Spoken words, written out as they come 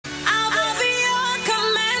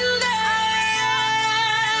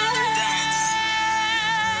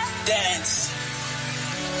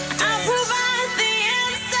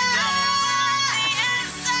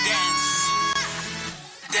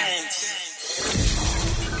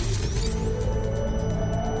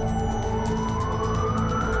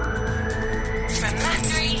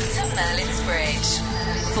Merlin's Bridge.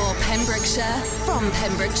 For Pembrokeshire, from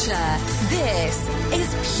Pembrokeshire, this is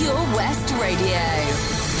Pure West Radio.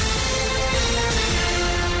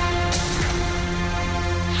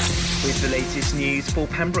 With the latest news for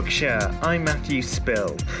Pembrokeshire, I'm Matthew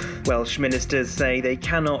Spill. Welsh ministers say they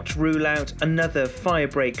cannot rule out another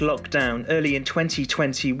firebreak lockdown early in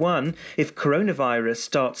 2021 if coronavirus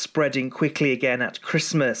starts spreading quickly again at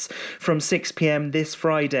Christmas. From 6 p.m. this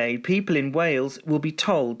Friday, people in Wales will be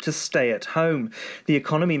told to stay at home. The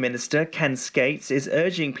Economy Minister, Ken Skates, is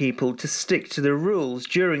urging people to stick to the rules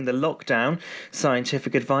during the lockdown.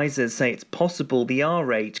 Scientific advisors say it's possible the R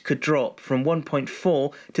rate could drop from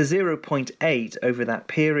 1.4 to 0.8 over that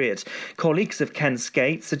period. Colleagues of Ken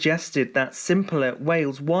Skates suggested that simpler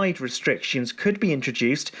Wales-wide restrictions could be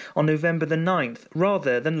introduced on November the 9th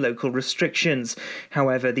rather than local restrictions.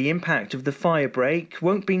 However, the impact of the firebreak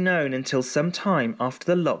won't be known until some time after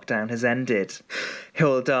the lockdown has ended.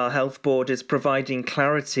 Hywel Dda Health Board is providing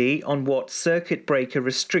clarity on what circuit breaker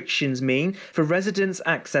restrictions mean for residents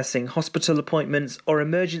accessing hospital appointments or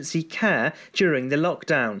emergency care during the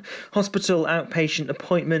lockdown. Hospital outpatient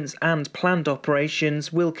appointments and planned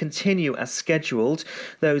operations will continue as scheduled.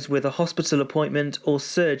 Those with a hospital appointment or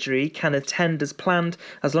surgery can attend as planned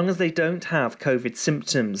as long as they don't have COVID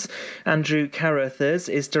symptoms. Andrew Carruthers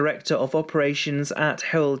is Director of Operations at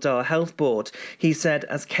Hywel Dda Health Board. He said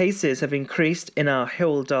as cases have increased in our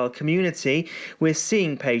Hywel Dda community, we're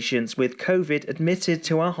seeing patients with COVID admitted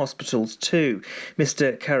to our hospitals too.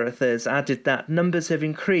 Mr Carruthers added that numbers have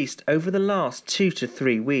increased over the last 2 to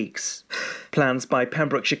 3 weeks. Plans by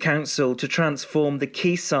Pembrokeshire Council to transform the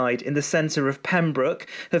quayside in the centre of Pembroke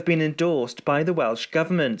have been endorsed by the Welsh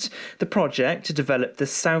Government. The project to develop the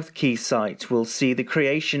South Quay site will see the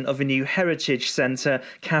creation of a new heritage centre,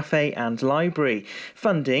 cafe and library.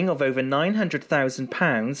 Funding of over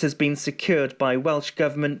 £900,000 has been secured by Welsh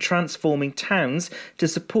Government Transforming Towns to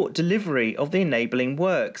support delivery of the enabling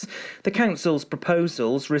works. The Council's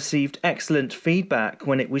proposals received excellent feedback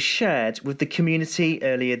when it was shared with the community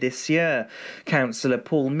earlier this year. Councillor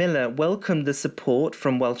Paul Miller welcomed the support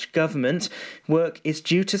from Welsh Government. Work is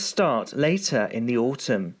due to start later in the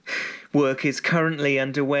autumn. Work is currently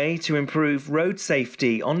underway to improve road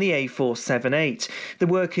safety on the A478. The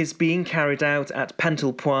work is being carried out at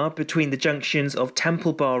Pentalpois between the junctions of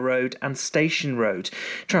Temple Bar Road and Station Road.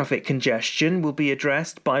 Traffic congestion will be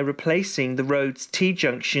addressed by replacing the road's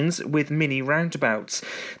T-junctions with mini roundabouts.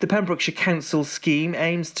 The Pembrokeshire Council scheme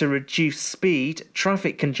aims to reduce speed,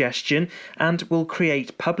 traffic congestion and will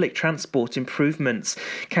create public transport improvements.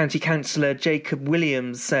 County Councillor Jacob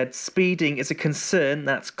Williams said speeding is a concern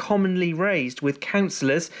that's commonly raised with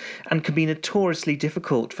councillors and can be notoriously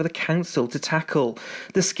difficult for the council to tackle.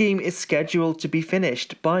 The scheme is scheduled to be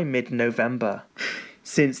finished by mid-November.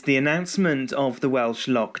 Since the announcement of the Welsh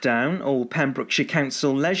lockdown, all Pembrokeshire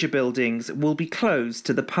Council leisure buildings will be closed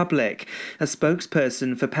to the public. A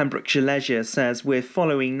spokesperson for Pembrokeshire Leisure says we're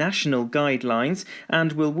following national guidelines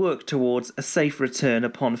and will work towards a safe return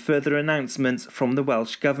upon further announcements from the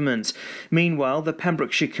Welsh Government. Meanwhile, the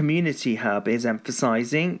Pembrokeshire Community Hub is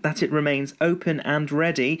emphasising that it remains open and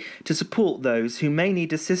ready to support those who may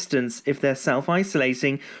need assistance if they're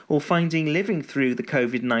self-isolating or finding living through the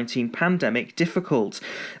COVID-19 pandemic difficult.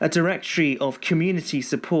 A directory of community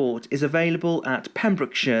support is available at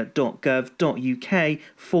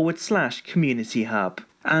pembrokeshire.gov.uk/community hub.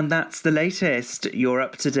 And that's the latest. You're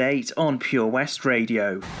up to date on Pure West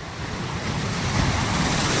Radio.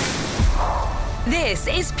 This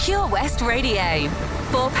is Pure West Radio.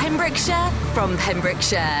 For Pembrokeshire, from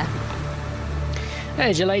Pembrokeshire.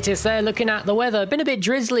 There's your latest there, looking at the weather. Been a bit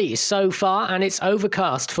drizzly so far, and it's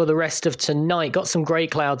overcast for the rest of tonight. Got some grey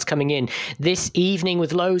clouds coming in this evening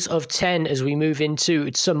with lows of 10 as we move into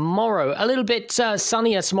tomorrow. A little bit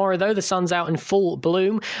sunnier tomorrow, though. The sun's out in full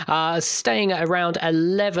bloom, staying at around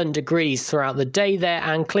 11 degrees throughout the day there,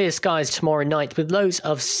 and clear skies tomorrow night with lows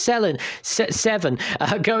of 7.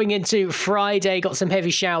 Going into Friday, got some heavy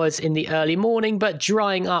showers in the early morning, but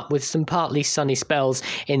drying up with some partly sunny spells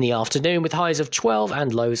in the afternoon with highs of 12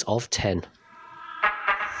 and lows of 10.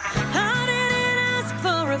 I didn't ask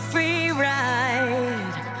for a free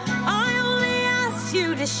ride. I only asked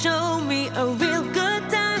you to show me a real good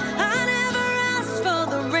time. I never asked for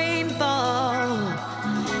the rainfall.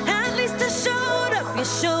 At least I showed up. You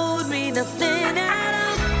showed me nothing at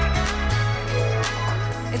all.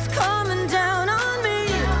 It's coming down on me.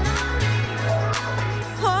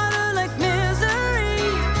 Harder like misery.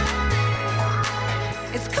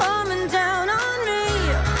 It's coming down on me.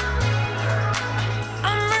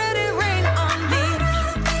 Rain on me.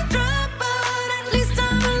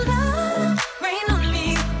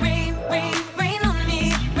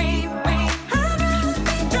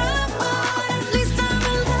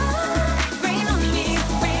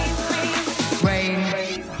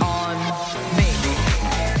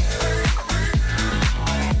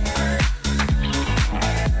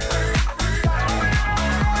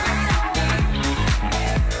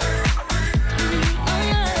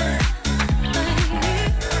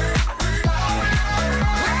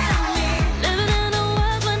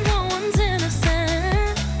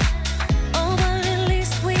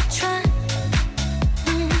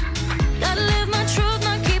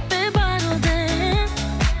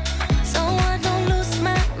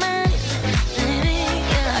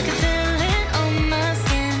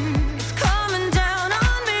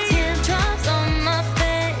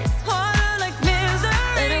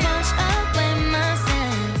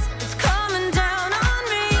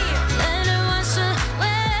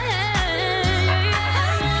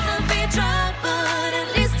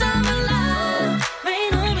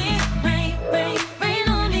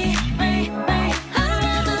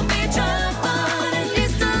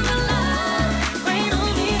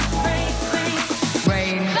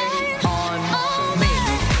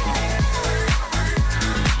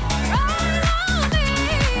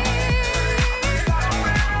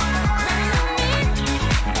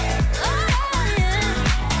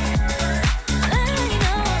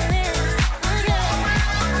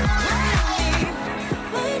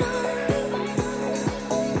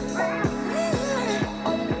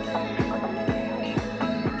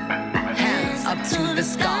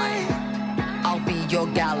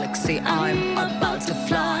 galaxy. I'm about to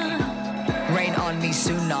fly. Rain on me,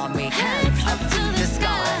 tsunami, hands up to the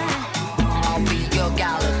sky. I'll be your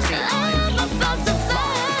galaxy. I'm about to fly.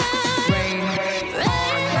 Rain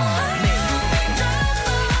on me.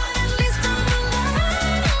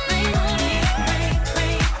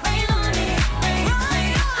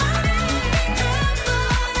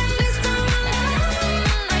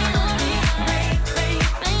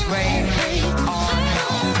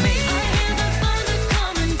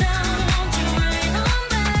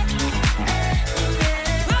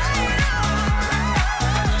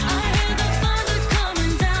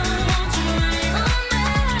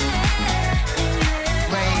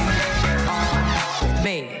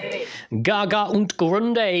 Gaga und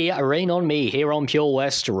Grande, Rain on Me, here on Pure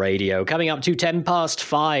West Radio. Coming up to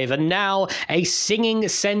 5:10, and now a singing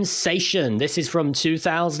sensation. This is from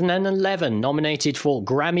 2011, nominated for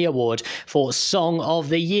Grammy Award for Song of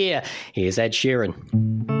the Year. Here's Ed Sheeran.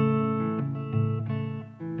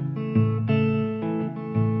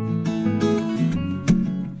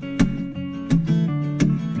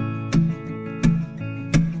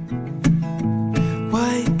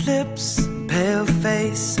 White lips, pale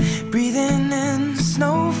face, breathing in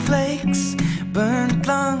snowflakes, burnt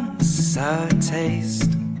lungs, sour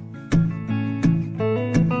taste.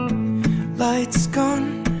 Lights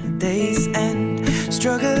gone, days end,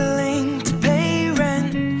 struggling to pay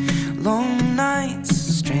rent, long nights,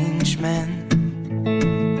 strange men.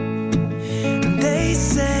 And they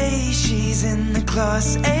say she's in the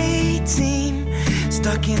class A team,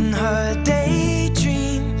 stuck in her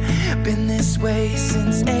daydream. Been this way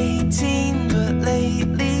since 18, but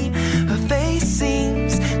lately her face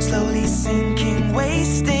seems slowly sinking,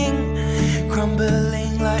 wasting,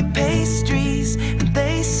 crumbling like pastries. And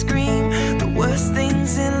they scream the worst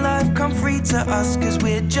things in life come free to us, 'cause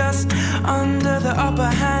we're just under the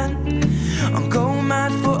upper hand. I'm go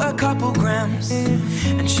mad for a couple grams,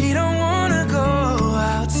 and she don't wanna go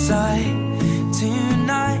outside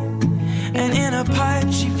tonight. And in a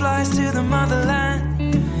pipe she flies to the motherland,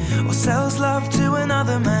 or sells love to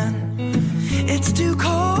another man. It's too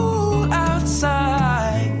cold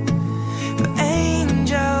outside for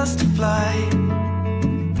angels to fly,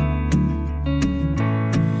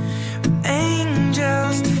 for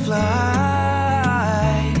angels to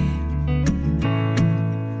fly.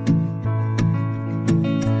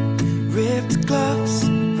 Ripped gloves,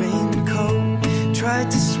 raincoat, tried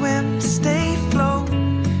to swim, stay afloat.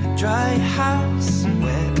 Dry house,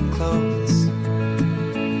 wet clothes.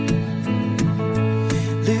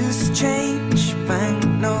 Loose change,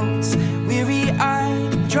 banknotes,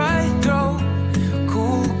 weary-eyed, dry throat.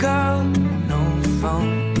 Cool girl, no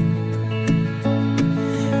phone.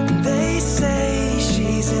 They say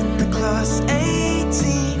she's in the class A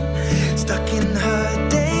team, stuck in her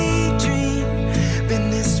daydream.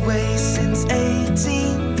 Been this way since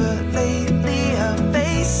 18, but lately her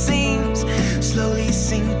face seems slowly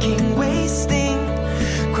sinking, wasting,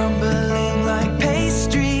 crumbling like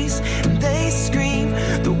pastries. And they scream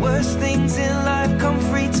the worst things in life come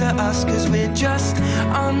free to us, 'cause we're just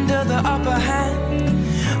under the upper hand.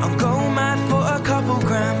 I'm go mad for a couple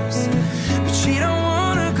grams, but she don't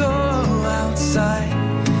wanna go outside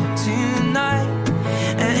tonight.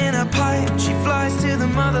 And in a pipe she flies to the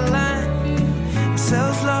motherland, and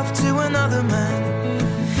sells love to another man.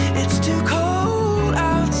 It's too cold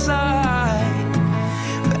outside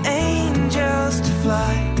for angels to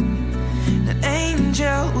fly. An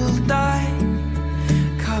angel will die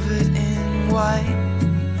covered in white,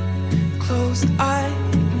 closed eye,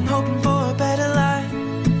 and hoping for a better life.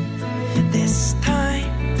 This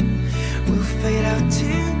time we'll fade out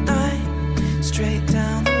tonight, straight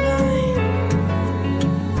down the line.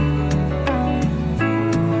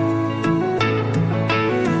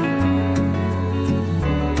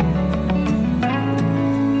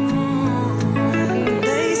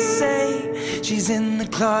 They say she's in the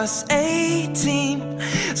class A team,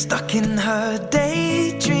 stuck in her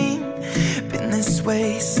daydream. Been this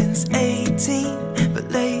way since 18, but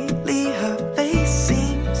lately her face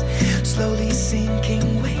seems slowly sinking,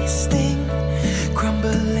 wasting,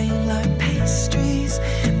 crumbling like pastries.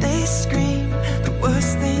 They scream the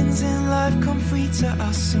worst things in life come free to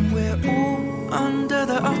us, and we're all under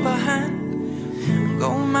the upper hand.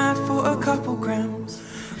 Go mad for a couple grams,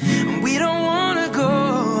 and we don't wanna go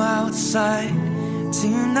outside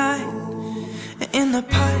tonight. In the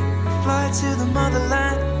pipe, fly to the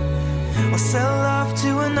motherland, or sell love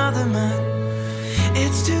to another man.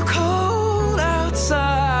 It's too cold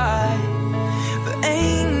outside for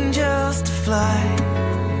angels to fly.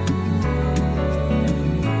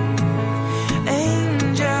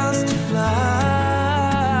 Angels to fly.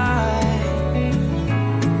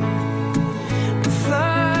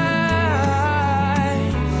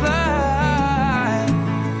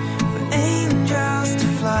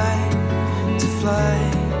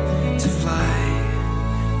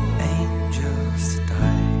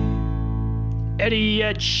 Eddie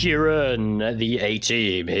Sheeran, the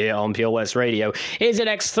A-Team, here on Pure West Radio. Here's an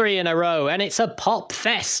X3 in a row, and it's a pop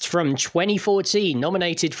fest from 2014,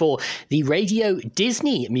 nominated for the Radio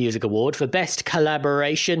Disney Music Award for Best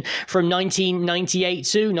Collaboration. From 1998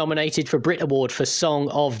 too, nominated for Brit Award for Song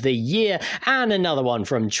of the Year, and another one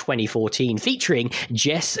from 2014 featuring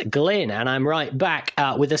Jess Glynn. And I'm right back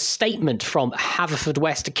with a statement from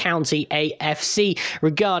Haverfordwest County AFC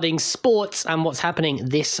regarding sports and what's happening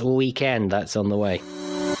this weekend. That's on the way.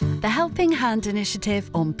 The Helping Hand Initiative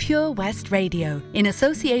on Pure West Radio, in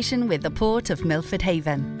association with the Port of Milford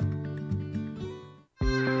Haven.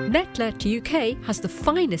 Netlet UK has the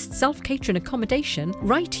finest self-catering accommodation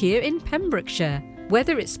right here in Pembrokeshire.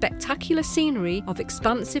 Whether it's spectacular scenery of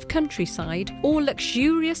expansive countryside or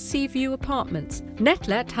luxurious sea view apartments,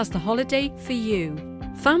 Netlet has the holiday for you.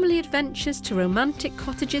 Family adventures to romantic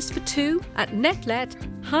cottages for two. At Netlet,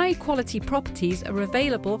 high-quality properties are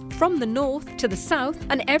available from the north to the south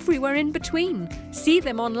and everywhere in between. See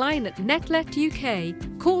them online at Netlet UK.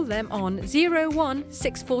 Call them on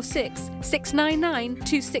 01646 699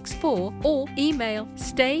 264 or email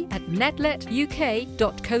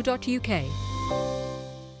stay@netletuk.co.uk.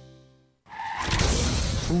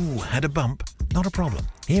 Ooh, had a bump? Not a problem.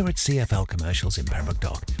 Here at CFL Commercials in Pembroke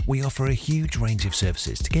Dock, we offer a huge range of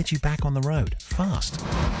services to get you back on the road, fast.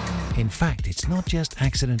 In fact, it's not just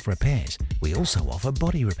accident repairs. We also offer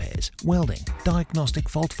body repairs, welding, diagnostic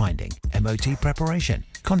fault finding, MOT preparation,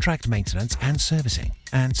 contract maintenance and servicing,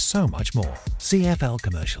 and so much more. CFL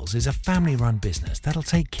Commercials is a family-run business that'll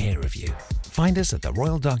take care of you. Find us at the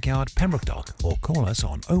Royal Dockyard, Pembroke Dock, or call us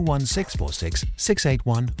on 01646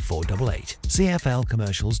 681 488.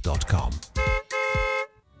 CFLcommercials.com.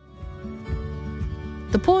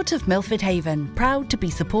 The Port of Milford Haven, proud to be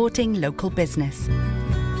supporting local business.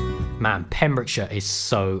 Man, Pembrokeshire is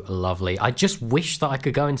so lovely. I just wish that I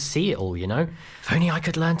could go and see it all, you know? If only I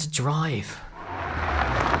could learn to drive.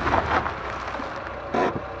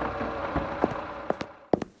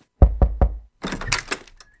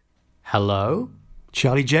 Hello?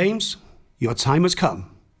 Charlie James, your time has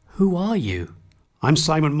come. Who are you? I'm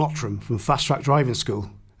Simon Mottram from Fast Track Driving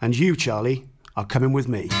School, and you, Charlie, are coming with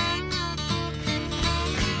me.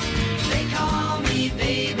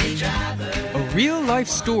 A real-life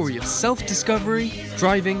story of self-discovery,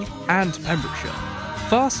 driving and Pembrokeshire.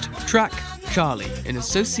 Fast Track Charlie, in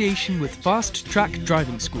association with Fast Track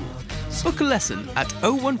Driving School. Book a lesson at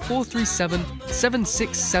 01437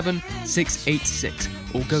 767 686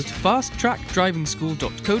 or go to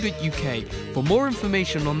fasttrackdrivingschool.co.uk for more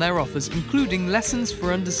information on their offers, including lessons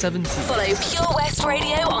for under 17. Follow Pure West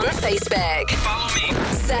Radio on Facebook. Follow me.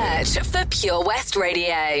 Search for Pure West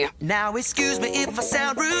Radio. Now excuse me if I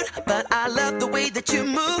sound rude, but I love the way that you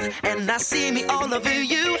move, and I see me all over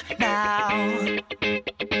you now.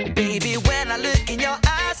 Baby, when I look in your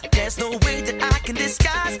eyes, there's no way that I can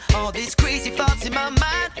disguise all these crazy thoughts in my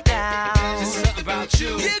mind now. There's something about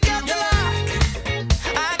you. You got the lock,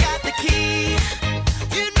 I got the key.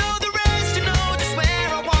 You know the rest, you know just where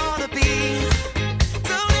I wanna be.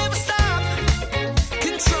 Don't ever stop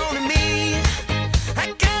controlling me.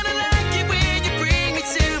 I kinda like it when you bring me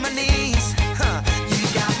to my knees. You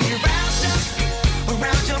got me round up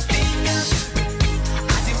around your fingers.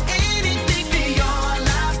 I do anything for your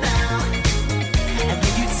love now. And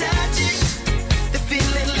when you touch it, the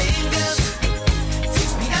feeling lingers.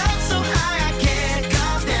 Takes me up so high I can't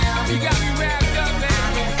come down. You got me wrapped up, man. I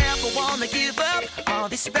don't ever wanna give up. All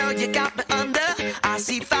this spell you got me under. I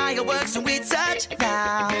see fireworks when we touch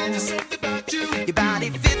now. There's something about you. Your body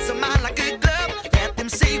fits on mine like a glove. Let them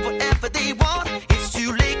say whatever they want. It's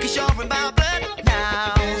too late 'cause you're in my blood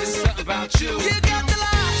now. There's something about you. You got the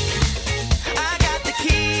lock, I got the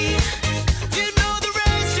key. You know the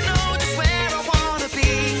rest, you know just where I wanna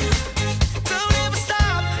be. Don't ever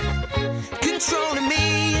stop controlling me.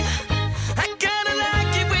 I kinda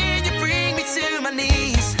like it when you bring me to my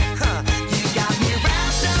knees. You got me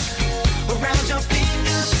wrapped up around your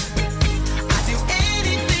fingers. I do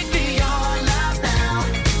anything for your love now.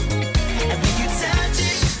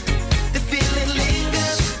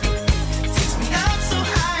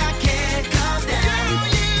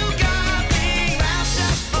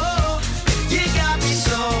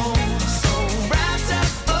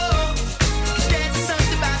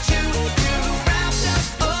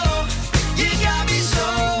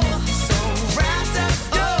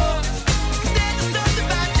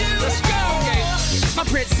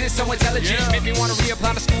 so intelligent. Make me wanna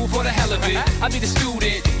reapply to school for the hell of it. I'll be the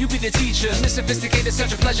student, you be the teacher. Miss Sophisticated,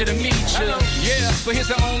 such a pleasure to meet you. Yeah, but here's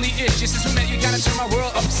the only issue. Since we met, you gotta turn my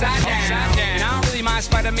world upside down. And I don't really mind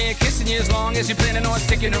Spider-Man kissing you as long as you're planning on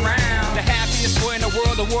sticking around. The happiest boy in the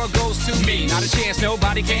world, the award goes to me. Not a chance,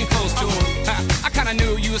 nobody came close to him. I kinda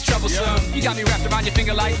knew you was troublesome. You got me wrapped around your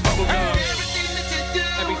finger like bubblegum.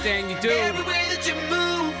 Everything you do, every way that you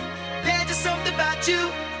move, there's just something about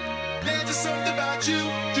you. There's just something about you.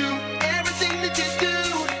 Do everything that you do,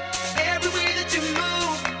 every way that you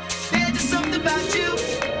move, there's just something about you.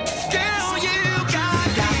 Girl, you got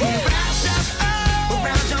me wrapped up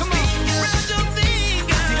around your fingers, around your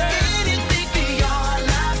fingers. Anything for your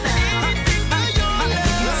love now, anything for your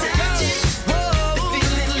love. Touch it, the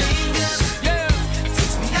feeling lingers.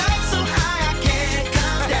 Takes me up so high I can't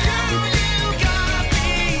come down. You got me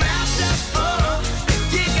wrapped up,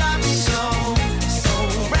 you got me so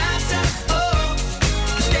wrapped up,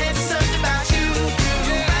 'cause there's something about you.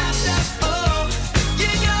 You're wrapped up, you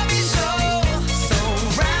got me so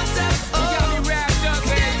wrapped up, you got me wrapped up,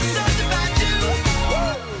 baby. there's something about you.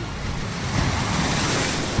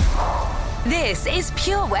 This is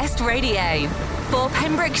Pure West Radio. For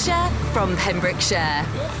Pembrokeshire, from Pembrokeshire.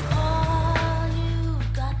 All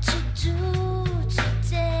you've got to do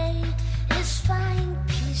today is find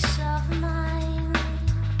peace of mind.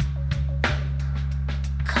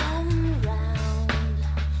 Come round,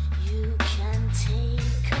 you can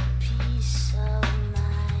take a piece of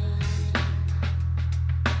mine.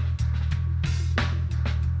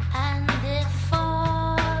 And if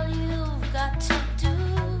all you've got to do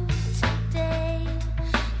today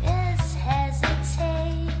is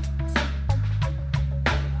hesitate,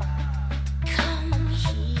 come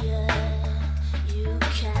here, you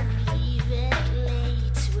can leave it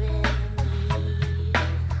late with me.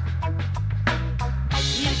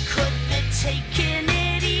 You could be taking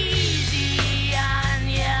it easy on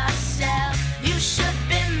yourself. You should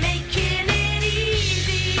be making it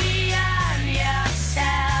easy on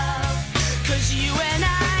yourself. 'Cause you and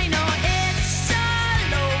I know it's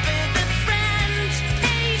all over the friends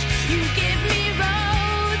page. You give me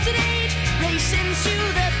road rage, racing to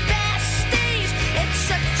the best days. It's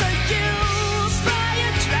up to you, boy,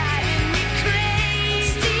 you're driving me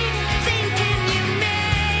crazy. Thinking you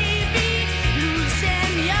may be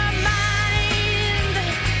losing your mind.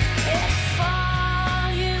 If all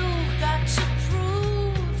you've got to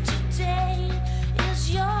prove today is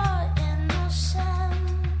your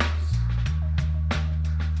innocence,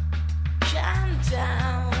 calm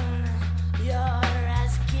down, you're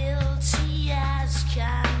as guilty as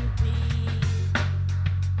can be.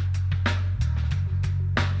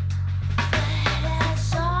 That's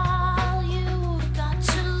all you've got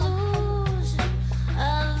to lose,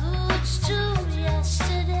 alludes to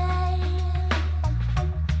yesterday.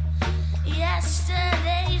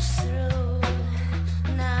 Yesterday's through,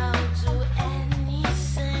 now do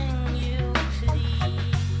anything you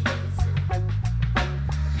please.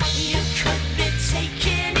 You could be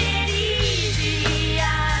taking it easy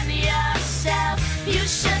on yourself. You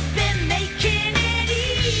should be making it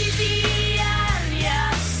easy on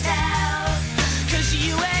yourself. 'Cause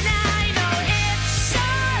you and I know it's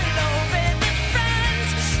all over the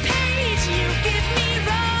friends page. You give me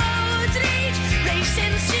road rage,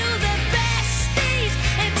 racing to the best days.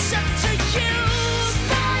 It's up to you,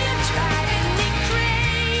 boy, you're driving me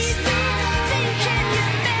crazy. Thinking you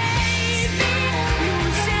may be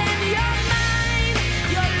losing your mind.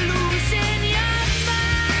 You're losing your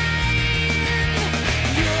mind.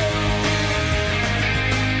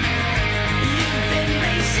 You've been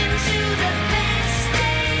racing to the best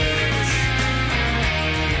days.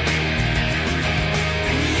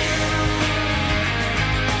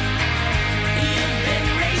 You've been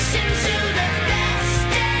racing to the best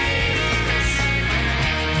days.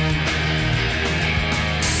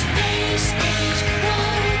 Space age,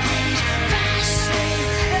 road age, fast lane.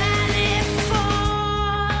 And if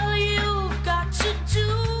all you've got to do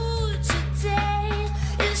today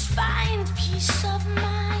is find peace of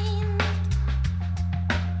mind,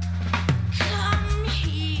 come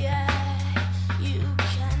here, you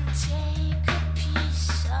can take a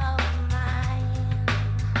piece of mine.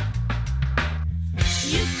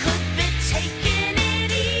 You could be taking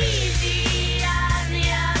it easy on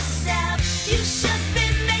yourself. You should be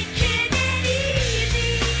making it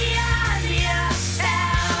easy on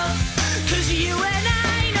yourself. 'Cause you and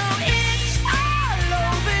I know it's all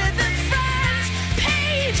over the front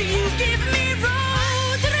page. You give me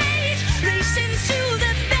road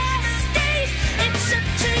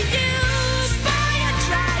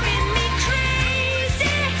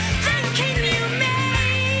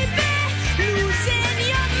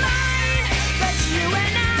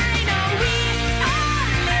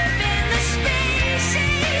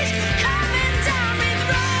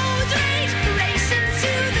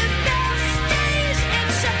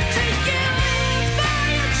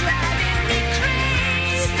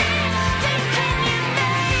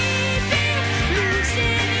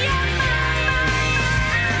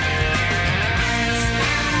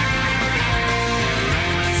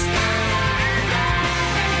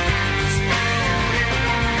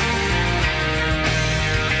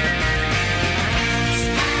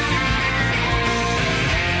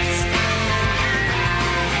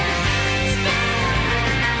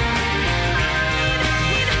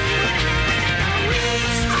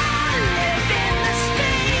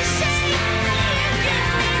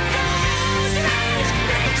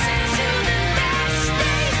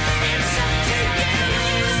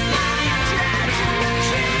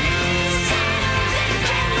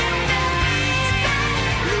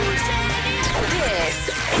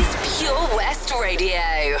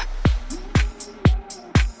Radio.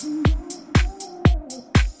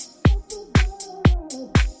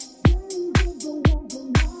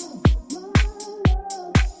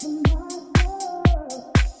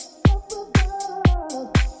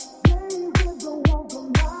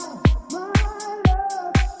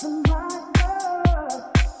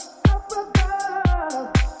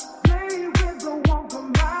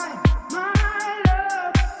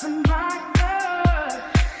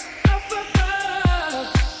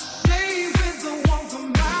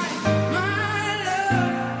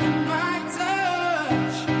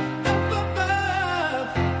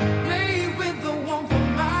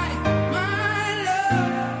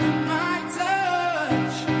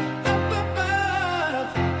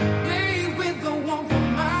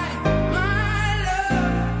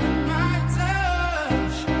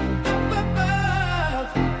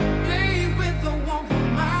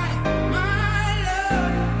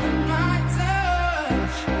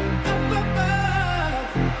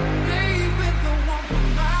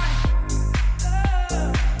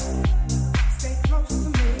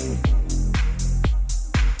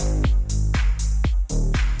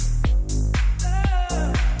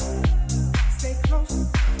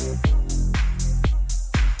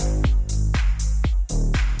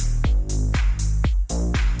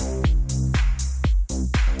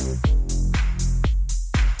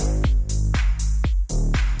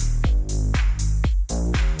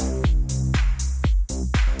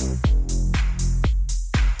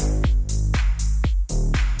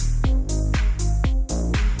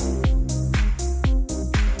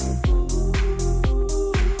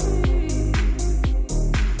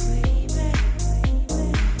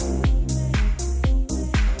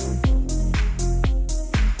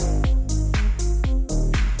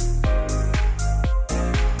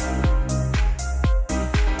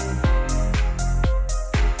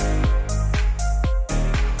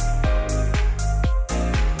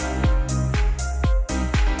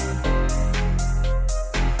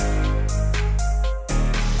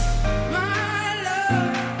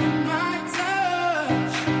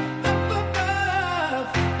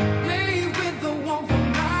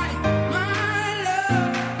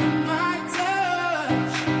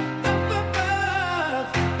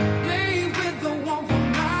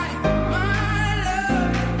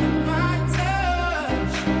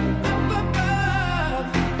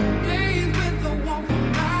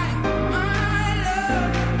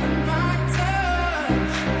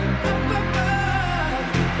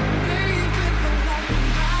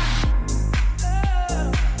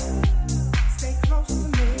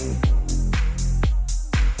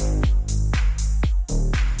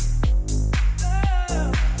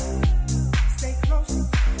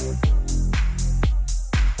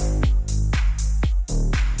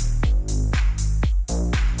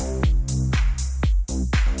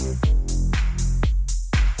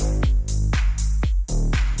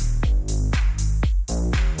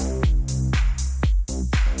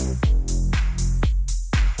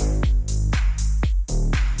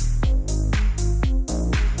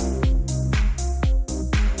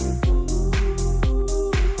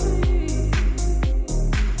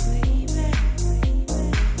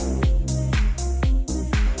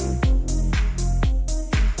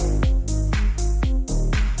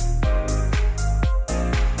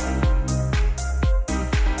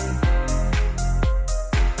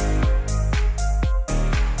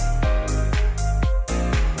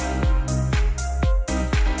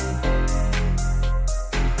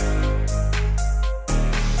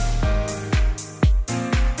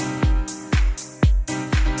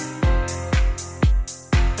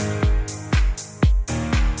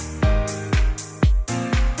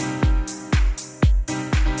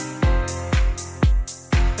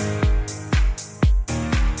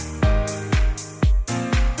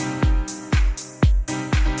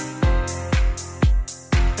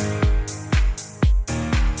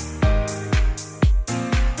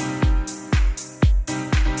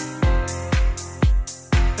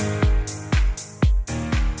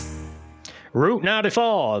 Route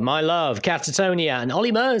 94, My Love, Catatonia, and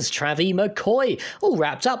Ollie Murs, Travie McCoy, all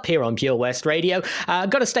wrapped up here on Pure West Radio.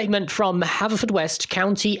 Got a statement from Haverfordwest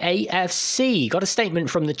County AFC. Got a statement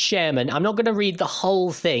from the chairman. I'm not going to read the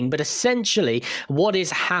whole thing, but essentially what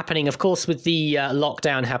is happening, of course, with the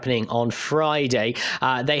lockdown happening on Friday,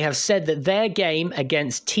 they have said that their game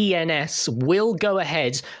against TNS will go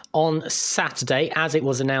ahead on Saturday, as it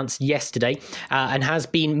was announced yesterday, and has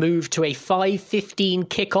been moved to a 5:15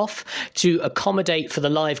 kickoff to accommodate for the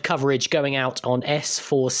live coverage going out on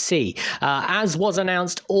S4C. As was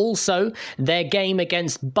announced also, their game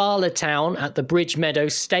against Barletown at the Bridgemeadow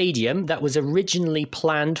Stadium that was originally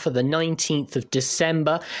planned for the 19th of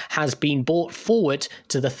December has been brought forward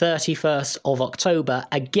to the 31st of October,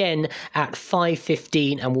 again at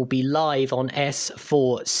 5:15, and will be live on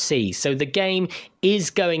S4C. So the game is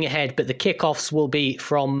going ahead, but the kickoffs will be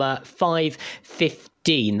from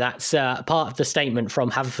 5:15. That's part of the statement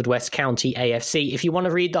from Haverfordwest County AFC. If you want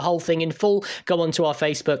to read the whole thing in full, go onto our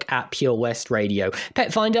Facebook at Pure West Radio.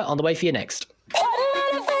 Pet Finder on the way for you next.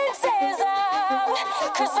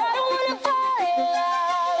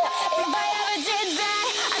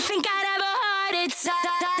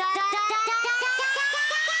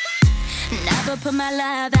 Never put my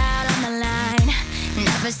love out on the line.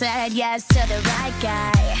 Never said yes to the right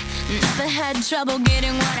guy. Never had trouble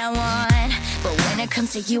getting what I want. But when it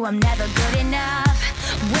comes to you, I'm never good enough.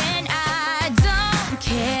 When I don't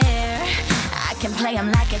care, I can play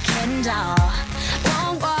him like a Ken doll.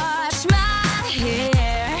 Won't wash my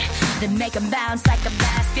hair, then make him bounce like a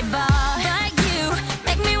basketball. Like you,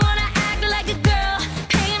 make me wanna act like a girl,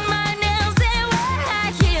 paint my nails and wear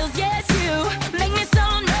high heels. Yes, you make me so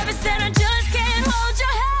nervous that I just can't hold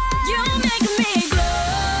your hand. You make me glow,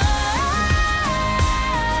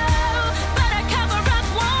 but I cover up,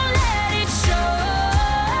 won't let it show.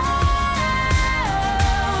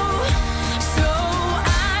 So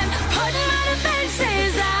I'm putting my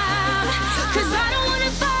defenses out, 'cause I don't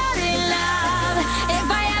wanna fall in love. If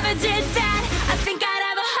I ever did that, I think I'd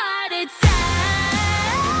have a heart attack.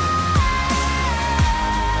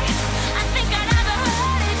 I think I'd have a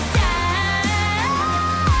heart attack.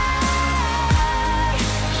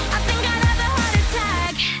 I think I'd have a heart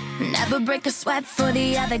attack. Never break a sweat for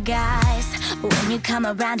the other guys. When you come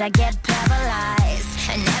around, I get paralyzed.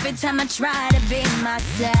 And every time I try to be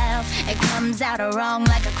myself, it comes out wrong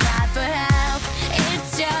like a cry for help.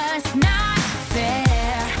 It's just not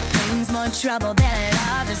fair. Brings more trouble than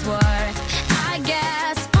love is worth. I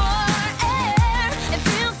guess for air, it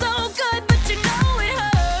feels so good, but you know it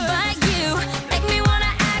hurts. But you make me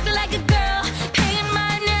wanna act like a girl, paint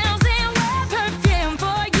my nails and wear perfume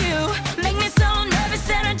for you. Make me so nervous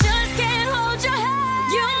that I just can't hold your hand.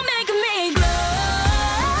 You make me glow,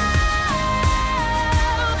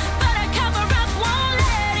 but I cover up, won't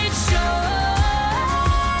let it show.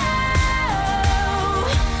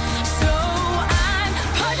 So I'm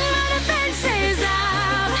putting my defenses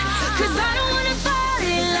out, 'cause I don't wanna fall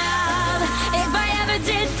in love. If I ever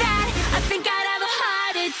did that, I think I'd have a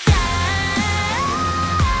heart attack.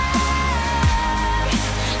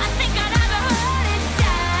 I think I'd have a heart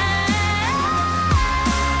attack.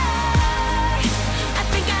 I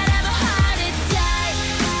think I'd have a heart attack.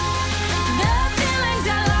 The feelings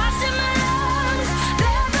I lost in my lungs,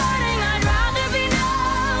 they're burning, I'd rather be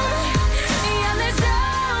numb. And there's no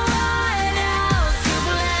one else to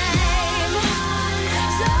blame.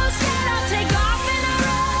 So scared I'll take off and I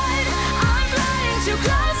run. I'm flying too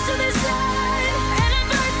close to the sun, and it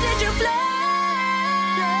burns into flame.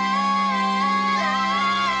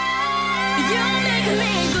 You make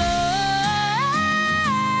me glow,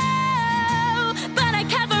 but I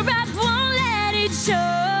cover up, won't let it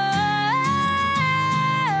show.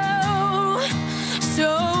 So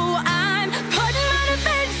I'm putting my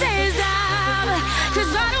defenses out,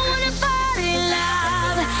 'cause I don't wanna fall in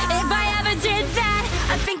love. If I ever did that,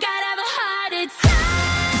 I think I'd have a heart attack.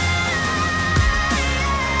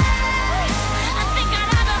 I think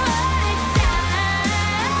I'd have a heart attack.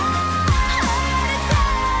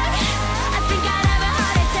 I think I'd have a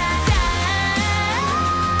heart attack.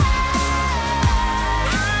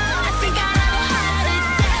 I think I'd have a heart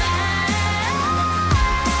attack.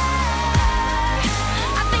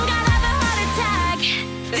 I think I'd have a heart attack.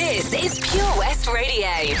 This is Pure West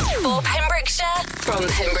Radio for Pembrokeshire from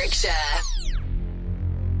Pembrokeshire.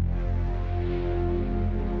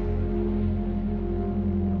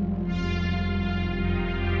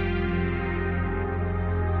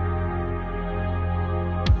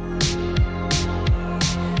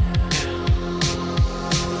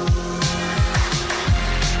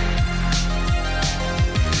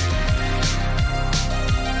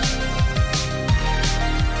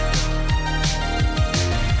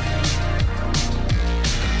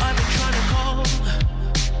 I've been trying to call,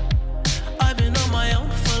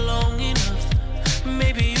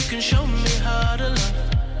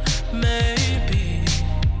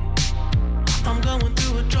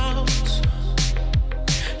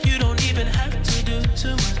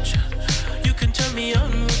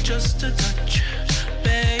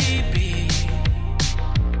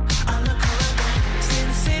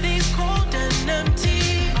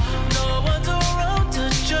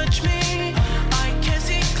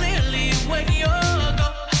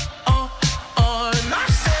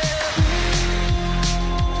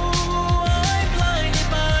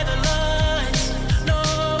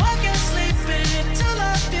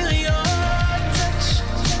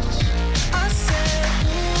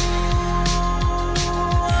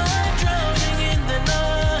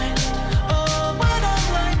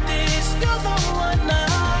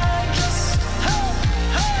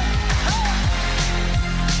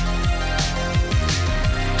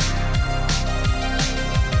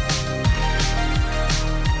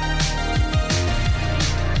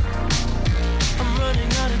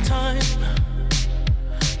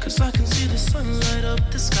 sun light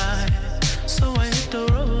up the sky. So I hit the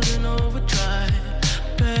road in overdrive,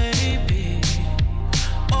 baby.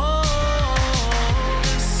 Oh,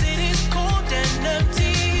 the city's cold and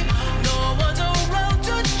empty. No one's around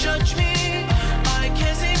to judge me. I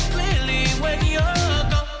can see clearly when you're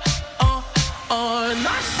gone. And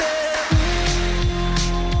I said,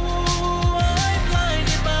 ooh, I'm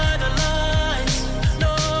blinded by the lights.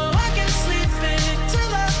 No, I can't sleep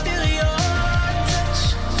until I feel your touch.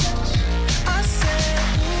 I said,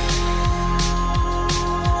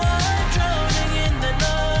 ooh, I'm drowning in the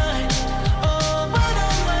night. Oh, but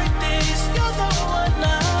I'm like this, you're the one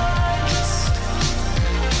I trust.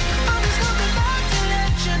 I'm just coming back to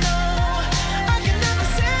let you know I can never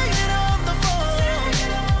say it on the phone.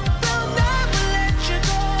 They'll never let you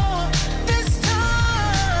go this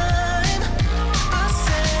time. I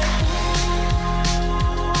said,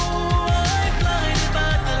 ooh, I'm blinded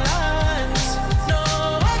by the lights. No,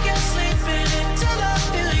 I can't sleep until I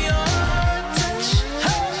feel your touch.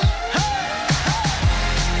 Hey,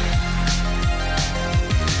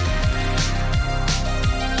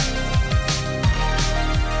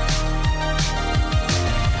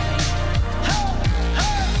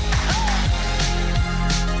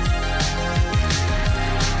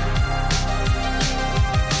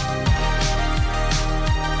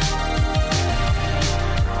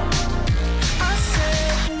 I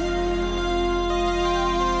said,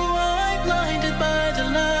 ooh, I'm blinded by the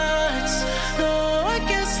lights. No, I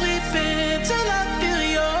can't sleep until I feel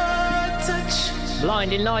your touch.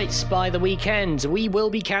 Blinding Lights by The Weeknd. We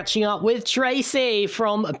will be catching up with Tracy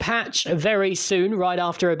from Patch very soon, right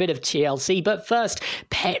after a bit of TLC. But first,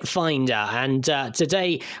 Pet Finder. And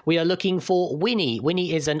today we are looking for Winnie.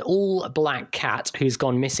 Winnie is an all-black cat who's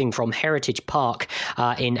gone missing from Heritage Park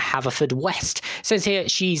in Haverfordwest. It says here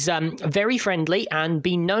she's very friendly and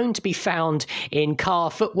been known to be found in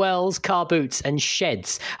car footwells, car boots and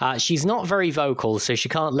sheds. She's not very vocal, so she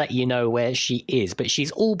can't let you know where she is. But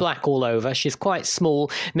she's all black all over. She's quite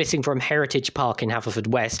small, missing from Heritage Park in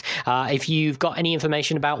Haverfordwest. If you've got any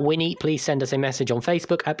information about Winnie, please send us a message on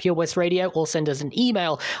Facebook at Pure West Radio or send us an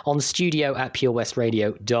email on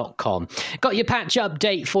studio@purewestradio.com. Got your patch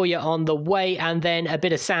update for you on the way, and then a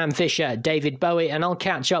bit of Sam Fisher, David Bowie, and I'll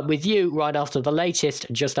catch up with you right after the latest,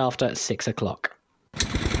 just after 6 o'clock.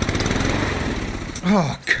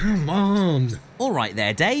 Oh, come on. All right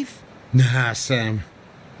there, Dave. Nah, Sam.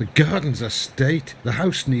 The garden's a state. The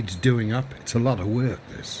house needs doing up. It's a lot of work,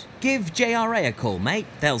 this. Give JRA a call, mate.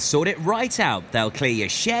 They'll sort it right out. They'll clear your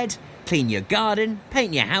shed, clean your garden,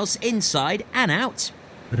 paint your house inside and out.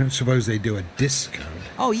 I don't suppose they do a discount.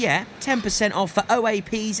 Oh yeah, 10% off for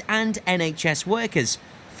OAPs and NHS workers.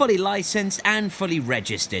 Fully licensed and fully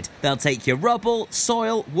registered. They'll take your rubble,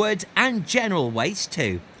 soil, wood and general waste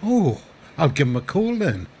too. Oh, I'll give them a call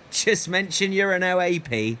then. Just mention you're an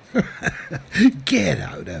OAP. Get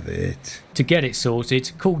out of it. To get it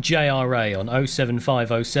sorted, call JRA on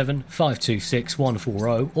 07507 526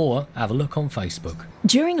 140 or have a look on Facebook.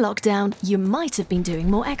 During lockdown, you might have been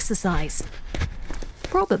doing more exercise.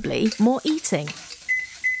 Probably more eating.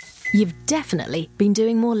 You've definitely been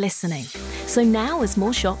doing more listening. So now, as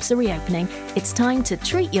more shops are reopening, it's time to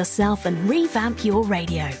treat yourself and revamp your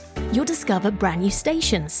radio. You'll discover brand new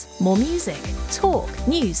stations, more music, talk,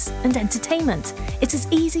 news and entertainment. It's as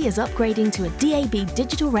easy as upgrading to a DAB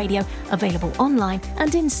digital radio available online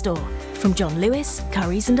and in-store. From John Lewis,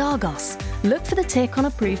 Currys and Argos. Look for the tick on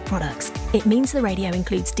approved products. It means the radio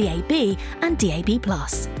includes DAB and DAB+.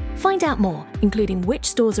 Find out more, including which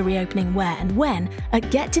stores are reopening where and when, at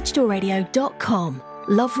getdigitalradio.com.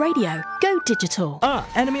 Love radio. Go digital. Ah,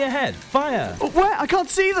 enemy ahead. Fire. Oh, where? I can't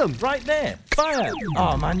see them. Right there. Fire.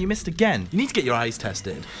 Oh, man, you missed again. You need to get your eyes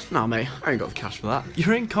tested. Nah, mate, I ain't got the cash for that.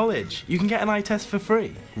 You're in college. You can get an eye test for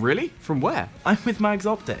free. Really? From where? I'm with Mags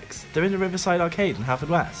Optics. They're in the Riverside Arcade in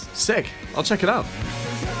Haverfordwest. Sick. I'll check it out.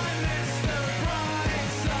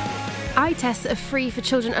 Eye tests are free for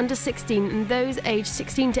children under 16 and those aged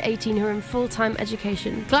 16 to 18 who are in full-time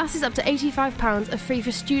education. Glasses up to £85 are free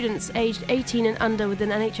for students aged 18 and under with an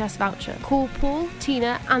NHS voucher. Call Paul,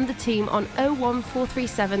 Tina and the team on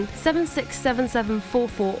 01437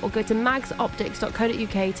 767744 or go to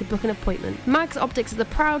magsoptics.co.uk to book an appointment. Mags Optics are the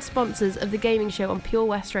proud sponsors of the gaming show on Pure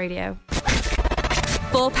West Radio.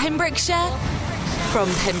 For Pembrokeshire,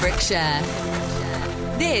 from Pembrokeshire,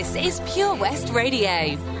 this is Pure West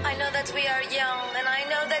Radio. I know that we are young and I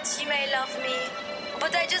know that you may love me,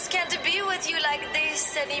 but I just can't be with you like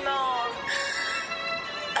this anymore.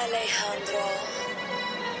 Alejandro.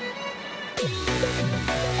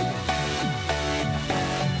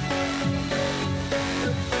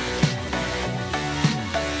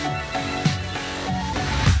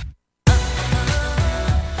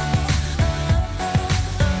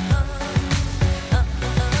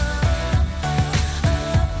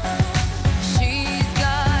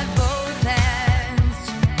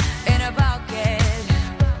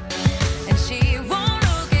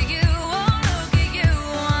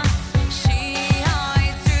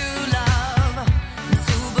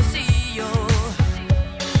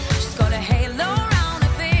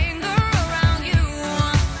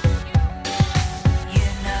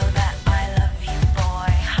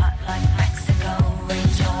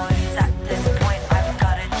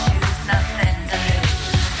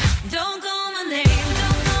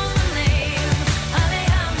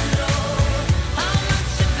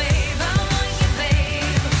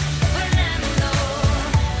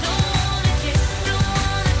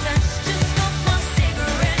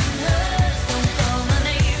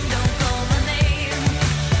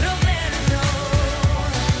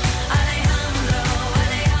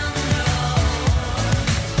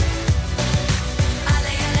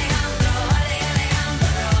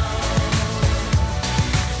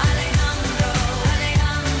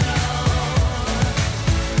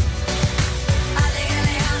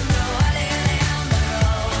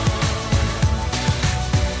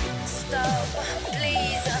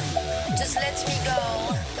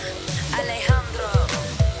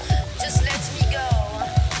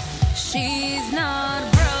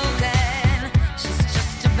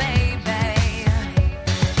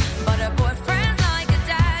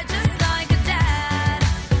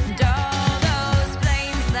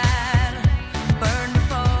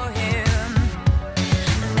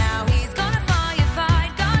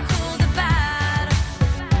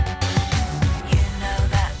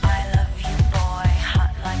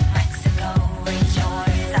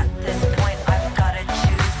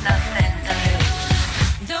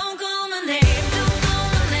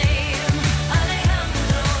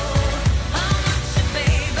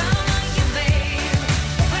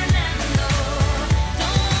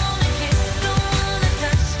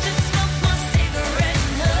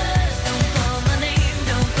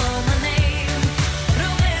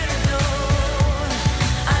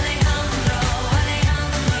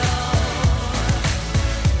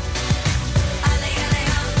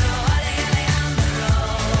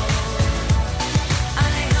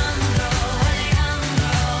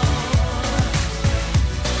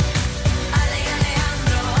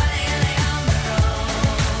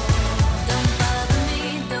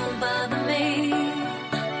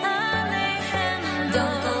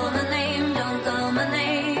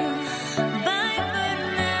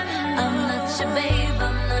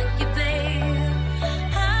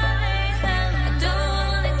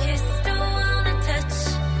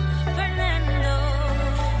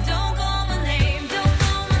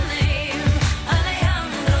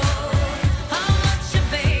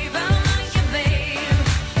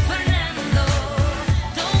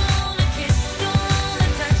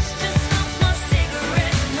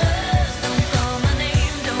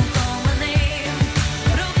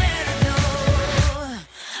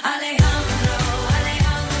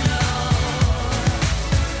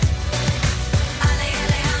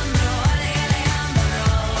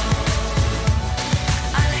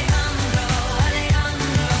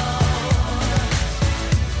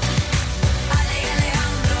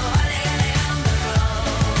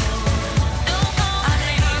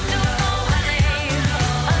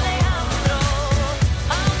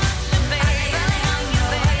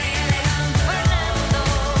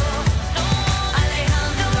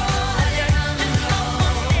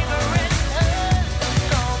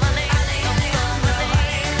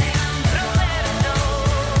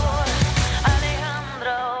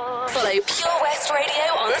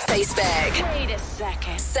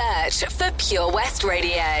 seconds. Search for Pure West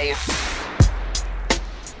Radio.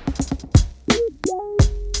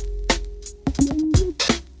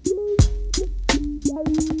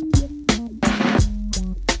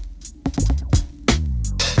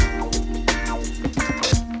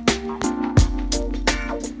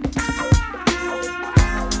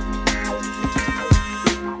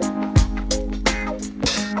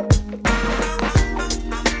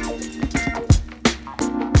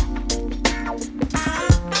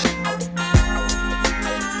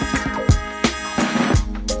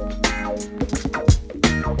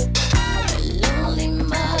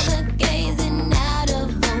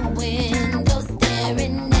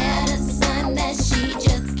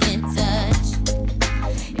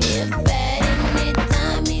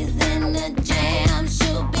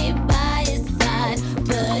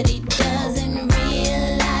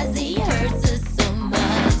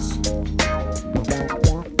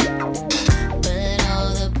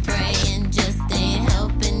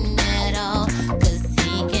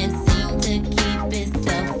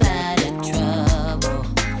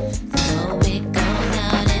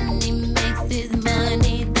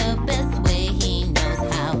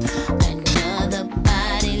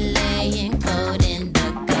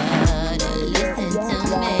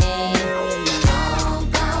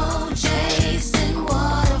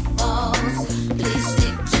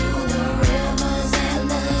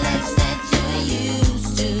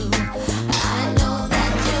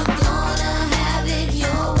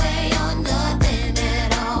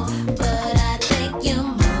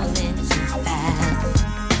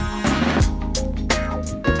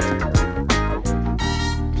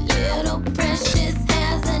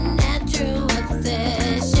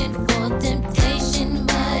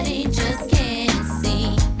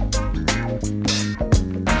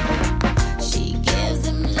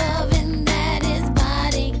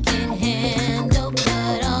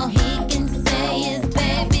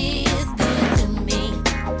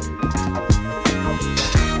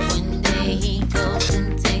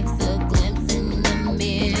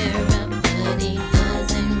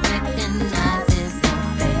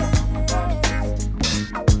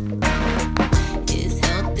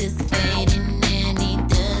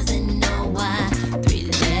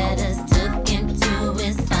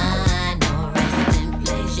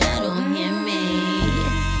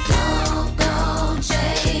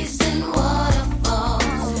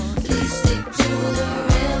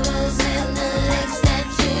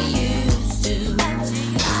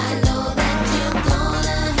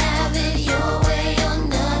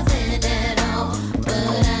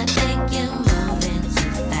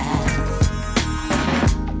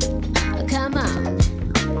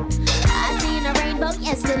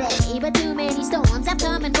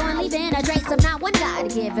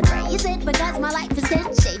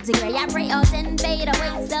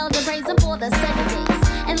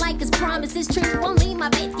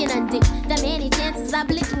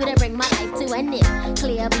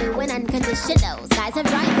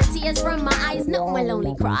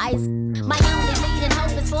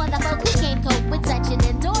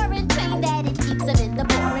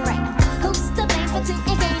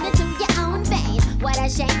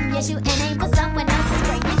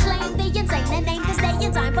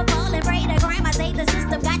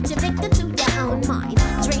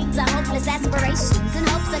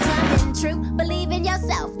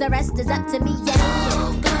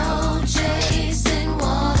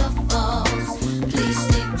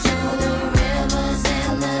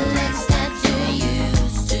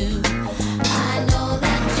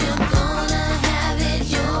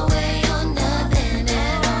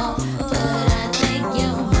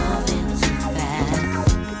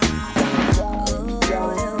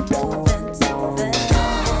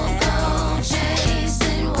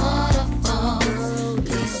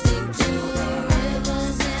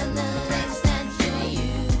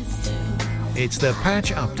 It's the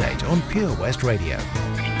Patch Update on Pure West Radio.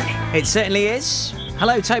 It certainly is.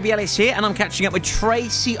 Hello, Toby Ellis here, and I'm catching up with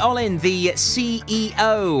Tracy Olin, the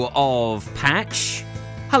CEO of Patch.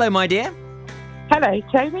 Hello, my dear. Hello,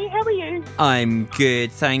 Toby. How are you? I'm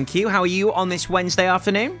good, thank you. How are you on this Wednesday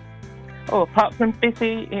afternoon? Oh, apart from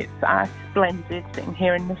busy, it's splendid sitting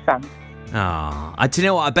here in the sun. Ah, do you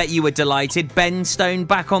know what? I bet you were delighted. Ben Stone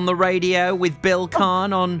back on the radio with Bill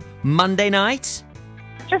Kahn on Monday night.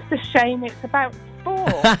 Just a shame it's about sport.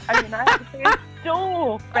 I mean, I actually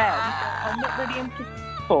adore Ben. I'm not really into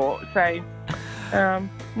sport, so.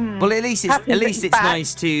 Well, at least it's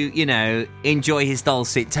nice to, you know, enjoy his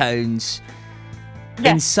dulcet tones.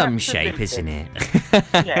 Yes, in some absolutely. shape, isn't it?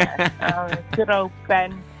 Yeah, good old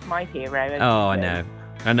Ben, my hero. Oh, I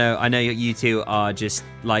know you two are just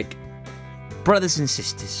like brothers and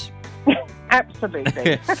sisters.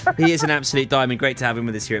 Absolutely. He is an absolute diamond. Great to have him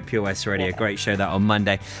with us here at Pure West Radio. Great show that on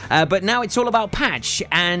Monday. But now it's all about Patch.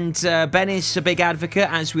 And Ben is a big advocate,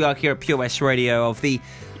 as we are here at Pure West Radio, of the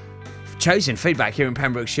chosen food bank here in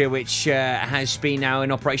Pembrokeshire, which has been now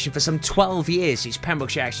in operation for some 12 years. It's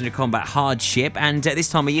Pembrokeshire Action to Combat Hardship. And this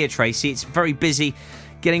time of year, Tracy, it's very busy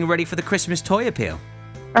getting ready for the Christmas toy appeal.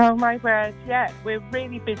 Oh, my word, yeah. We're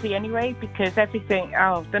really busy anyway because everything,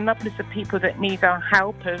 the numbers of people that need our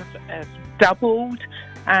help have doubled,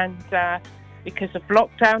 and because of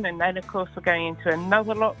lockdown, and then, of course, we're going into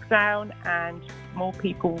another lockdown, and more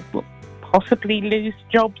people will possibly lose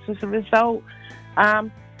jobs as a result.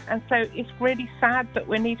 And so it's really sad that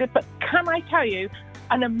we're needed. But can I tell you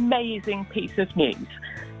an amazing piece of news?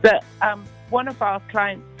 That one of our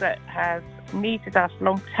clients that has needed us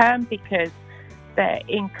long term because their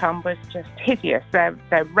income was just hideous. Their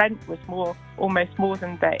rent was almost more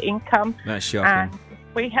than their income. That's shocking. And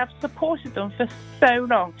we have supported them for so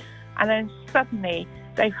long. And then suddenly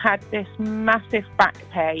they've had this massive back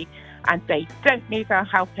pay and they don't need our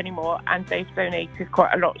help anymore, and they've donated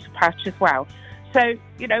quite a lot to Patch as well. So,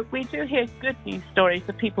 we do hear good news stories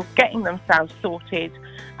of people getting themselves sorted,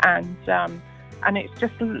 and it's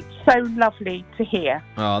just so lovely to hear.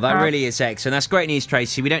 Oh, that really is excellent. That's great news,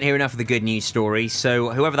 Tracy. We don't hear enough of the good news stories. So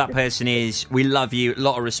whoever that person is, we love you. A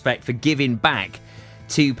lot of respect for giving back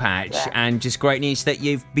to Patch. Yeah. And just great news that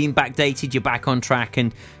you've been backdated, you're back on track,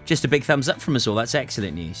 and just a big thumbs up from us all. That's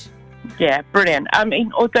excellent news. Yeah, brilliant. I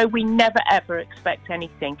mean, although we never, ever expect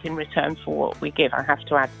anything in return for what we give, I have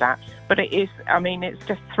to add that. But it's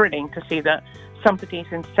just thrilling to see that somebody's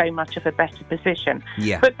in so much of a better position.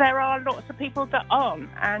 Yeah. But there are lots of people that aren't,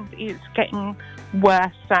 and it's getting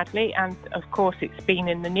worse, sadly. And, of course, it's been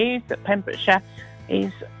in the news that Pembrokeshire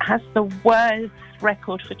has the worst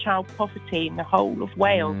record for child poverty in the whole of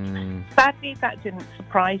Wales. Sadly, that didn't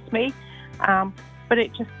surprise me, but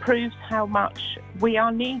it just proves how much we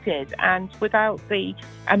are needed. And without the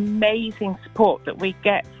amazing support that we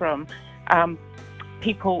get from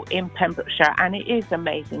people in Pembrokeshire, and it is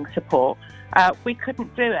amazing support, we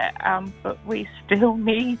couldn't do it, but we still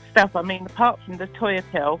need stuff. I mean, apart from the toy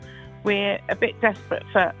appeal, we're a bit desperate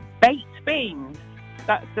for baked beans.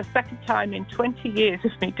 That's the second time in 20 years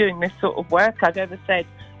of me doing this sort of work I've ever said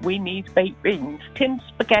we need baked beans. Tinned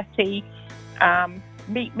spaghetti,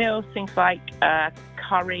 meat meals, things like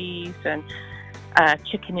curries and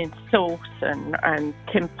chicken in sauce and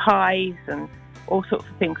tin pies and all sorts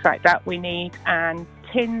of things like that we need, and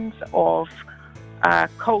tins of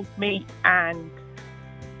cold meat and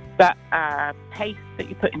that paste that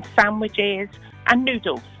you put in sandwiches, and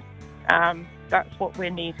noodles. That's what we're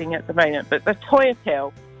needing at the moment. But the toy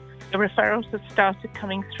appeal, the referrals have started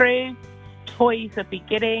coming through. Toys are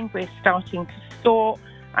beginning. We're starting to sort.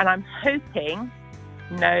 And I'm hoping,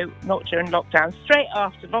 no, not during lockdown, straight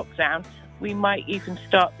after lockdown, we might even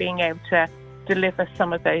start being able to deliver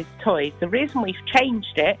some of those toys. The reason we've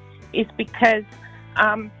changed it is because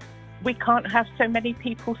we can't have so many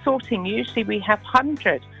people sorting. Usually we have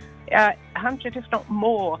 100 if not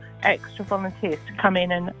more extra volunteers to come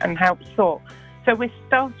in and help sort. So we're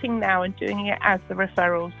starting now and doing it as the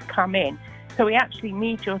referrals come in. So we actually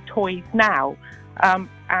need your toys now,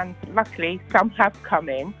 and luckily some have come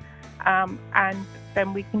in, and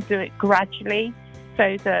then we can do it gradually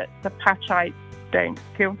so that the Patchites don't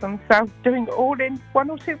kill themselves doing it all in 1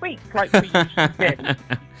 or 2 weeks like we usually do.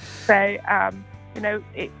 So,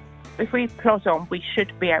 if we plod on, we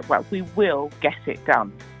should be out. Well, we will get it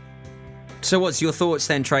done. So what's your thoughts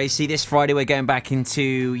then, Tracy? This Friday we're going back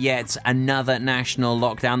into yet another national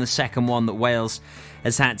lockdown, the second one that Wales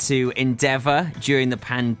has had to endeavour during the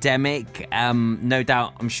pandemic. No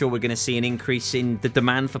doubt, I'm sure we're going to see an increase in the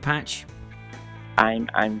demand for Patch.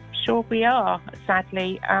 I'm sure we are,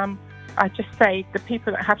 sadly. I just say the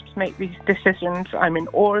people that have to make these decisions, I'm in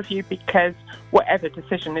awe of you, because whatever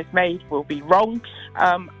decision is made will be wrong.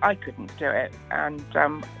 I couldn't do it, and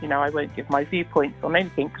I won't give my viewpoints on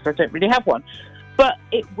anything because I don't really have one. But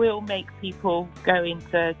it will make people go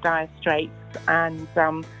into dire straits, and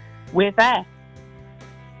we're there.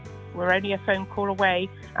 We're only a phone call away,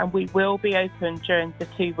 and we will be open during the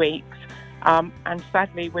 2 weeks. And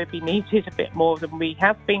sadly, we'll be needed a bit more than we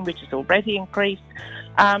have been, which has already increased.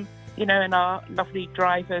 And our lovely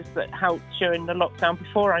drivers that helped during the lockdown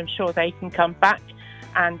before, I'm sure they can come back,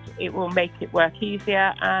 and it will make it work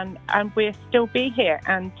easier, and we'll still be here,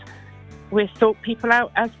 and we'll sort people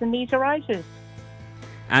out as the need arises.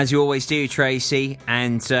 As you always do, Tracy,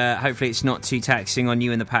 and hopefully it's not too taxing on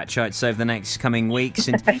you and the Patchites over the next coming weeks.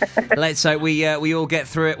 And let's hope we all get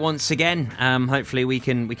through it once again. Hopefully we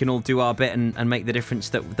can all do our bit and make the difference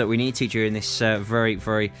that we need to during this very,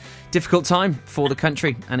 very difficult time for the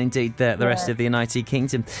country and indeed the rest of the United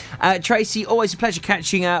Kingdom. Tracy, always a pleasure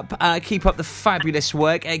catching up. Keep up the fabulous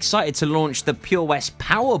work. Excited to launch the Pure West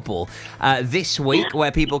Powerball this week,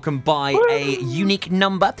 where people can buy a unique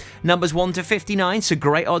number, numbers 1 to 59, so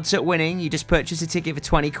great odds at winning. You just purchase a ticket for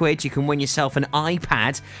 20 quid. You can win yourself an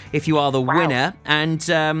iPad if you are the winner, and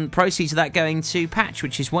proceeds of that going to Patch,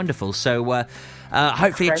 which is wonderful. So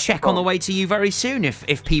hopefully a check on the way to you very soon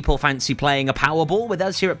if people fancy playing a Powerball with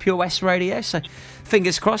us here at Pure West Radio. So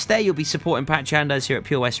fingers crossed there, you'll be supporting Patch and us here at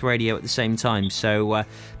Pure West Radio at the same time. So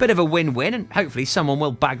bit of a win-win, and hopefully someone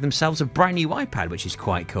will bag themselves a brand new iPad, which is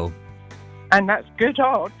quite cool. And that's good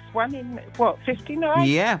odds. 1 in, 59?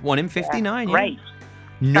 Yeah, 1 in 59. Yeah, great.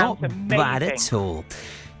 Not bad at all.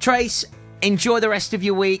 Trace, enjoy the rest of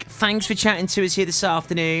your week. Thanks for chatting to us here this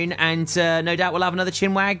afternoon, and no doubt we'll have another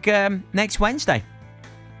chinwag next Wednesday.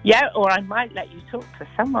 Yeah, or I might let you talk to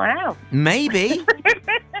someone else. Maybe.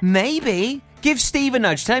 Maybe. Give Steve a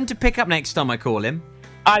nudge. Tell him to pick up next time I call him.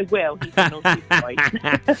 I will. He's a naughty boy.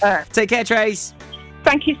 Take care, Trace.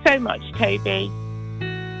 Thank you so much, Toby.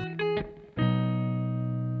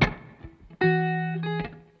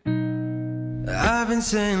 I've been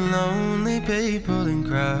seeing lonely people in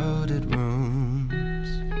crowded rooms,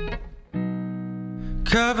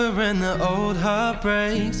 covering the old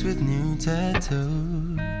heartbreaks with new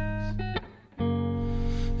tattoos.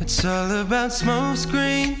 It's all about smoke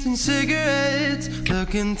screens and cigarettes,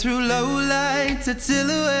 looking through low lights at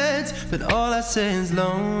silhouettes. But all I see is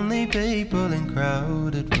lonely people in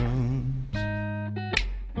crowded rooms.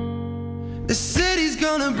 The city's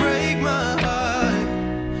gonna break my heart.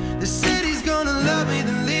 The city's gonna love me,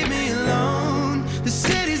 then leave me alone. The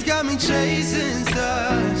city's got me chasing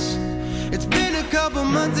stars. It's been a couple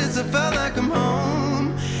months since I felt like I'm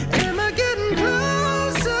home. Am I getting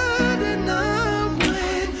closer to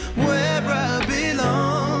knowing where I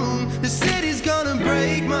belong? The city's gonna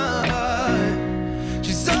break my heart.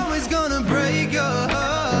 She's always gonna break your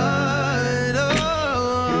heart. Oh.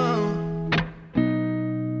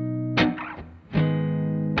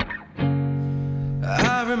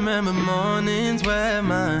 I remember mornings where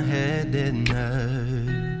my head didn't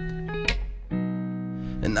hurt,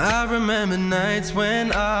 and I remember nights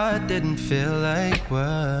when I didn't feel like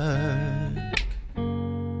work.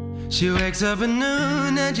 She wakes up at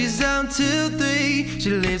noon and she's out till 3. She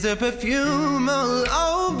leaves her perfume all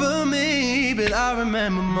over me. But I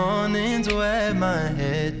remember mornings where my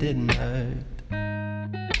head didn't hurt.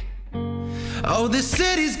 Oh, the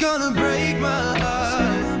city's gonna break my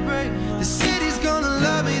heart. The city's gonna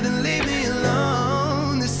love me, then leave me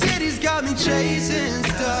alone. The city's got me chasing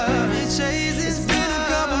stars. It's been a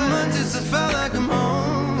couple months since I felt like I'm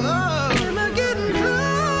home. Oh, am I getting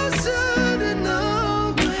closer to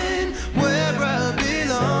knowing where I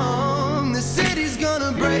belong? The city's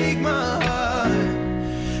gonna break my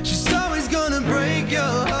heart. She's always gonna break your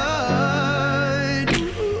heart.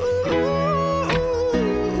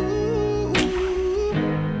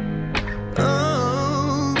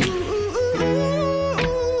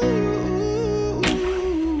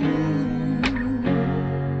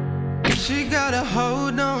 She got a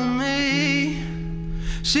hold on me.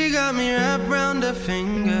 She got me wrapped round her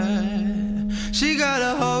finger. She got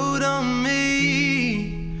a hold on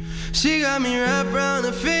me. She got me wrapped round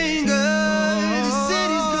her finger. The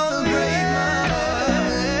city's gonna break my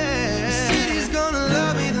heart. The city's gonna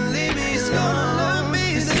love me, then leave me alone.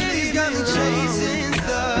 The city's got me chasing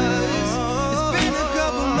stars. It's been a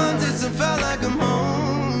couple months since I felt like I'm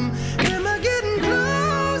home. Am I getting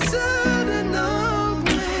closer to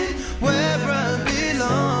knowing where I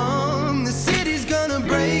belong? The city's gonna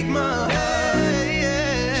break my heart.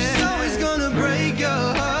 She's always gonna break your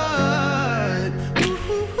heart.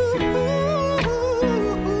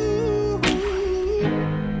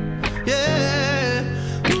 Yeah.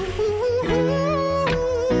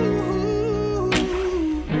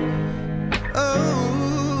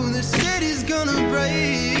 Oh, the city's gonna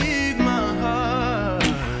break my heart.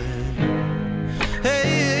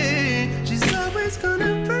 Hey, she's always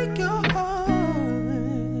gonna break your heart.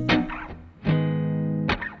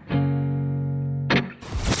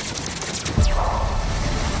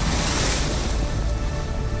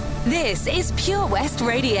 This is Pure West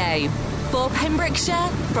Radio. For Pembrokeshire,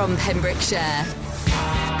 from Pembrokeshire.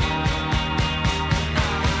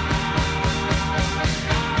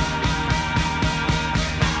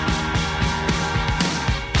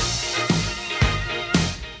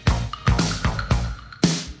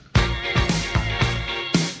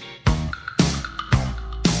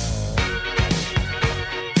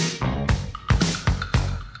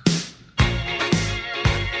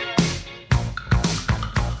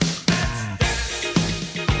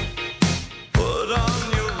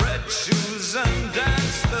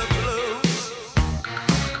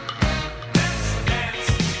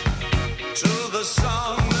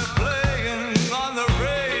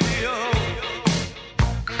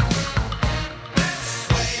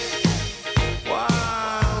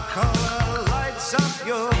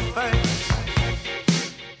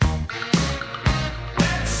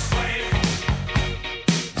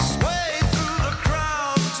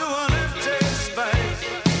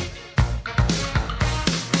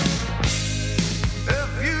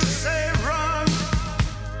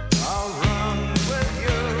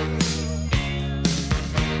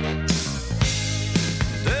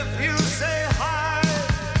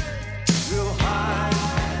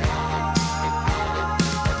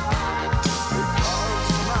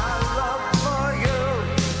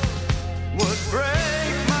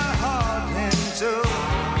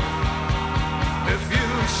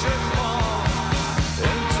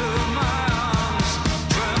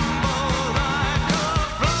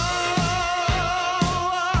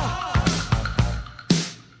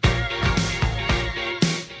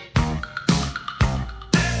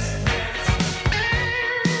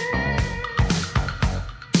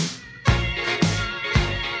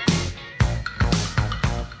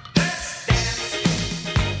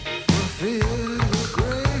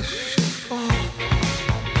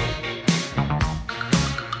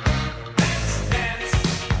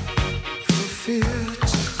 feel